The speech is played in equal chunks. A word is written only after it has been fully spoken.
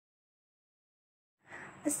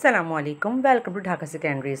Assalamu alaikum. Welcome to Dhaka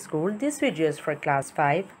Secondary School. This video is for class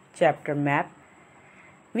 5 chapter map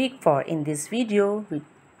week 4. In this video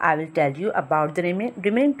I will tell you about the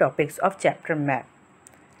remaining topics of chapter map.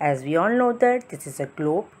 As we all know that this is a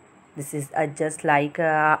globe. This is just like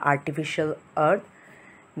artificial earth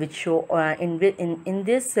which show in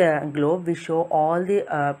this globe we show all the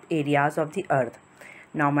areas of the earth.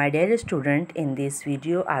 Now my dear student, in this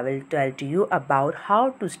video I will tell to you about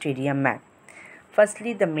how to study a map.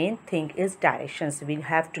 Firstly, the main thing is directions. We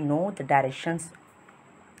have to know the directions.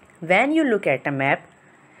 When you look at a map,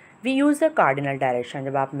 we use the cardinal direction.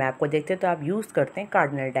 जब आप map को देखते हैं तो आप use करते हैं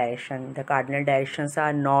cardinal direction. The cardinal directions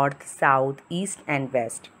are north, south, east and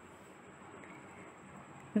west.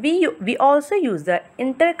 We also use the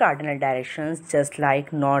intercardinal directions just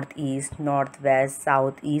like northeast, northwest,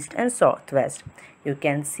 southeast and southwest. You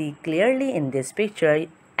can see clearly in this picture.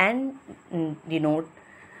 N denote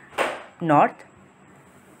north,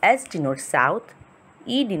 S denote south,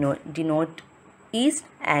 E denote east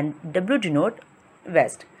and W denote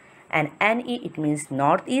west. And NE it means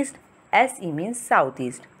northeast, SE means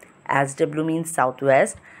southeast, SW means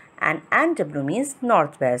southwest and NW means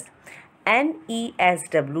northwest.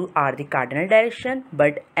 NESW are the cardinal direction,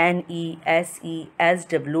 but NE, SE,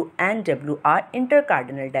 SW and W are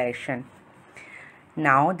intercardinal direction.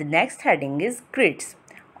 Now the next heading is grids.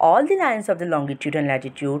 All the lines of the longitude and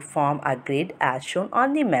latitude form a grid as shown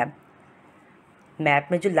on the map. Map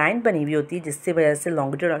में जो line बनी हुई होती है जिससे वजह से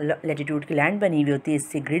longitude और लैटिट्यूड की लाइन बनी हुई होती है,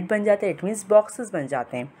 इससे ग्रिड बन जाते हैं. इट मीन्स बॉक्सेस बन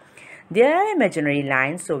जाते हैं. There are imaginary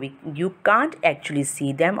line so you can't actually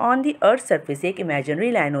see them on the earth surface. एक इमेजिनरी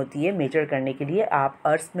लाइन होती है मेजर करने के लिए. आप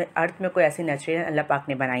अर्थ में कोई ऐसी नेचुरल अल्लाह पाक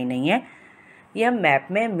ने बनाई नहीं है. ये हम मैप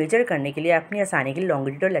में मेजर करने के लिए अपनी आसानी के लिए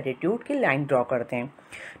लॉन्गिट्यूड और लैटिट्यूड की लाइन ड्रॉ करते हैं.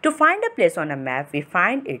 To find a place on a map we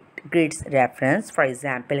find it grids reference. For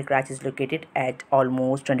example, Karachi is located at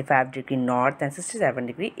almost 25 degree north and 67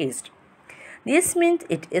 degree east. This means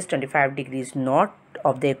it is 25 degrees north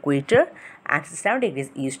of the equator and 67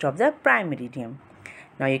 degrees east of the prime meridian.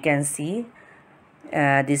 Now you can see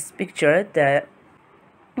this picture.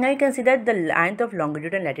 Now you can see that the line of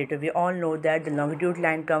longitude and latitude, we all know that the longitude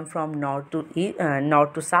line comes from north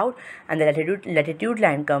to south and the latitude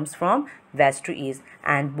line comes from west to east,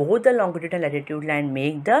 and both the longitude and latitude line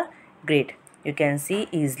make the grid. You can see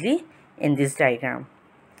easily in this diagram.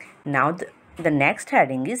 Now the next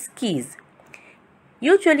heading is keys.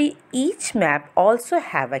 Usually each map also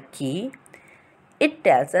have a key. It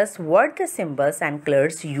tells us what the symbols and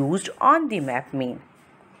colors used on the map mean.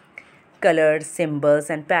 Colors, symbols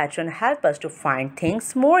and pattern help us to find things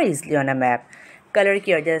more easily on a map. Colour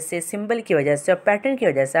की वजह से, symbol की वजह से और pattern की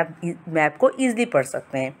वजह से आप मैप को ईजिली पढ़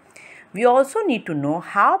सकते हैं. We also need to know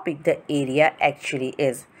how big the area actually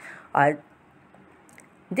is, और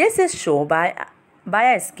this is show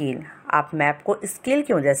by a scale. आप मैप को स्केल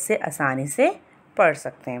की वजह से आसानी से पढ़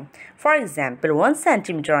सकते हैं. For example 1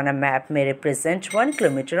 centimetre on a map में represent 1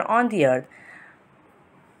 kilometre on the earth.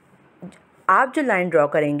 आप जो लाइन ड्रॉ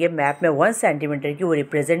करेंगे मैप में 1 सेंटीमीटर की, वो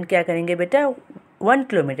रिप्रेजेंट क्या करेंगे बेटा 1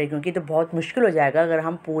 किलोमीटर, क्योंकि तो बहुत मुश्किल हो जाएगा अगर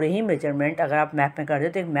हम पूरे ही मेजरमेंट अगर आप मैप में कर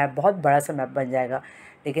दें तो एक मैप बहुत बड़ा सा मैप बन जाएगा.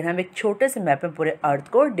 लेकिन हम एक छोटे से मैप में पूरे अर्थ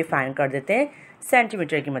को डिफाइन कर देते हैं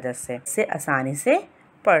सेंटीमीटर की मदद से आसानी से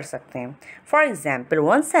पढ़ सकते हैं. For example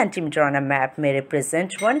 1 centimetre on a map में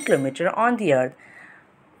represent 1 kilometre on the earth.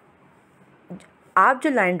 आप जो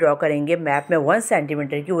लाइन ड्रॉ करेंगे मैप में 1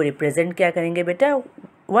 सेंटीमीटर की, वो रिप्रेजेंट क्या करेंगे बेटा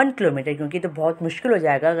 1 किलोमीटर, क्योंकि तो बहुत मुश्किल हो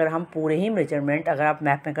जाएगा अगर हम पूरे ही मेजरमेंट अगर आप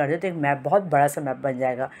मैप में कर दें तो एक मैप बहुत बड़ा सा मैप बन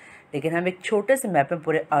जाएगा. लेकिन हम एक छोटे से मैप में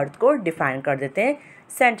पूरे अर्थ को डिफाइन कर देते हैं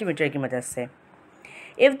सेंटीमीटर की मदद से.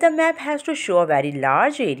 If the map has to show a very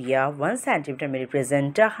large area 1 centimetre में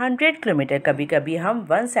रिप्रेजेंट 100 किलोमीटर. कभी कभी हम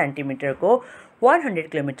 1 सेंटीमीटर को 100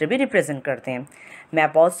 किलोमीटर भी रिप्रेजेंट करते हैं.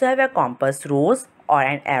 Map also have a compass rose or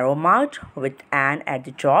an arrow marked with an at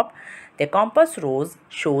the top. The compass rose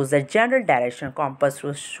shows the general direction. Compass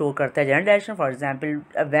rose show करता है general direction. For example,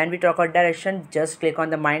 when we talk about direction, just click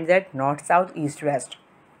on the mind that north, south, east, west,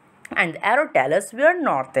 and the arrow tell us where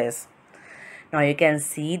north is. Now you can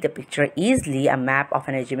see the picture easily. A map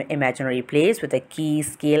of an imaginary place with a key,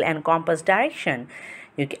 scale, and compass direction.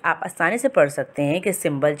 क्योंकि आप आसानी से पढ़ सकते हैं कि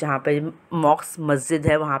symbol जहाँ पे मॉक्स मस्जिद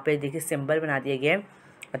है वहाँ पे देखिए सिंबल बना दिए गए,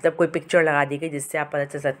 मतलब कोई पिक्चर लगा दी गई जिससे आप पता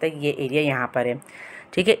चल सकता है कि ये एरिया यहाँ पर है.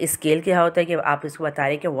 ठीक है. स्केल क्या होता है कि आप इसको बता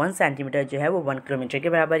रहे हैं कि 1 सेंटीमीटर जो है वो 1 किलोमीटर के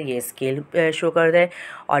बराबर ये स्केल शो कर रहा है.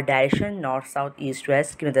 और direction north, south, east,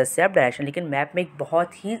 waste की मदद से आप डायरेक्शन. लेकिन मैप में एक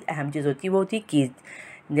बहुत ही अहम चीज़ होती है, वो होती है की.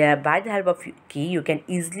 बाय द हेल्प ऑफ की you can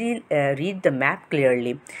easily read the map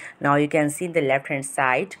clearly. Now you can see in the left hand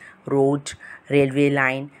side road, railway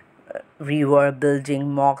line, river, building,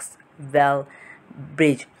 mosque, well,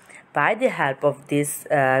 bridge. By the help of these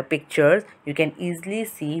pictures, you can easily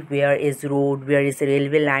see where is road, where is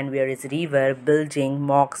railway line, where is river, building,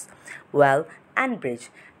 mosque, well, and bridge.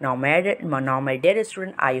 Now my dear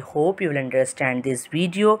student, I hope you will understand this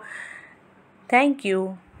video. Thank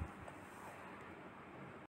you.